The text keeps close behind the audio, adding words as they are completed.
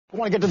I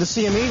want to get to the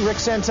CME. Rick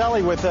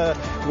Santelli with a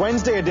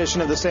Wednesday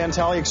edition of the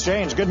Santelli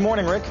Exchange. Good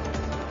morning, Rick.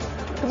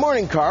 Good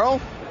morning, Carl.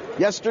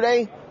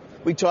 Yesterday,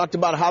 we talked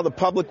about how the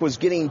public was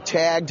getting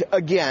tagged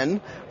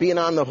again, being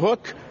on the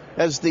hook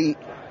as the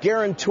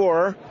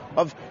guarantor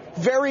of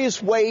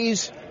various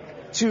ways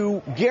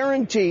to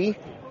guarantee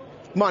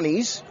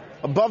monies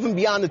above and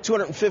beyond the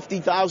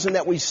 $250,000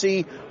 that we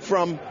see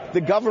from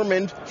the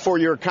government for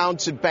your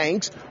accounts at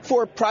banks,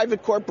 for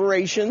private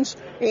corporations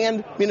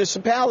and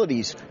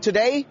municipalities.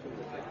 Today,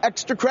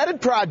 Extra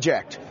Credit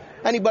Project.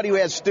 Anybody who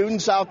has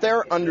students out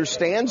there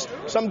understands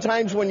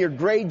sometimes when your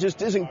grade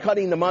just isn't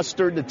cutting the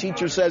mustard, the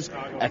teacher says,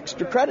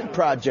 Extra Credit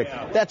Project.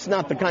 That's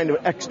not the kind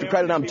of extra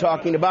credit I'm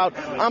talking about.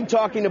 I'm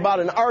talking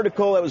about an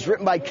article that was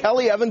written by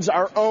Kelly Evans,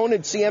 our own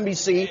at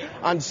CNBC,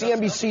 on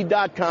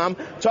CNBC.com,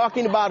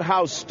 talking about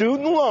how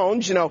student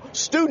loans,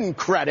 student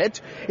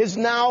credit, is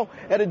now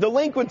at a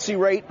delinquency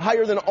rate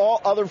higher than all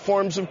other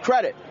forms of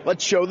credit.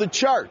 Let's show the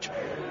chart.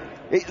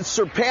 It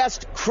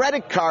surpassed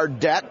credit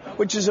card debt,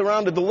 which is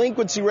around a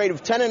delinquency rate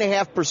of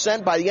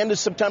 10.5%. By the end of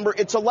September,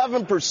 it's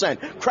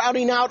 11%,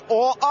 crowding out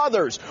all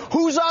others.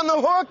 Who's on the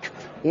hook?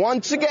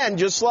 Once again,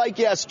 just like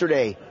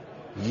yesterday,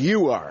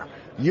 you are.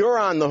 You're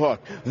on the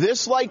hook.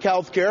 This, like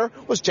healthcare,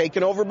 was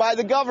taken over by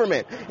the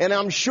government. And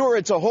I'm sure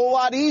it's a whole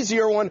lot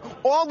easier when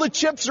all the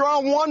chips are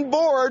on one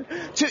board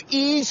to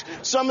ease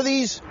some of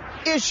these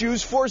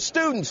issues for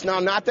students.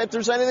 Now, not that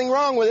there's anything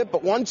wrong with it,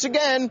 but once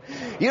again,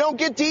 you don't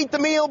get to eat the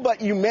meal,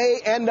 but you may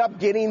end up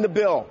getting the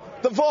bill.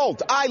 The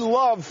Volt. I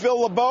love Phil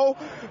LeBeau.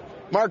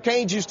 Mark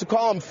Haynes used to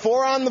call him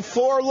 4 on the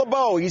floor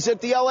LeBeau. He's at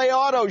the LA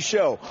Auto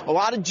Show. A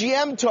lot of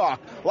GM talk.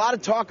 A lot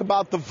of talk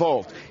about the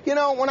Volt.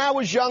 When I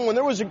was young, when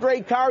there was a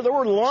great car, there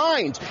were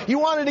lines. You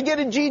wanted to get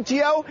a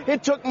GTO,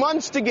 it took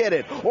months to get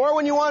it. Or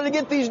when you wanted to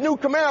get these new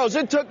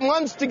Camaros, it took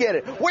months to get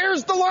it.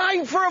 Where's the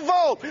line for a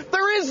Volt?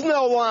 There is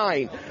no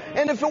line.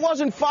 And if it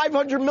wasn't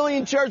 500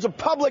 million shares of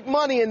public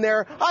money in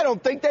there, I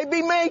don't think they'd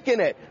be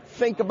making it.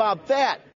 Think about that.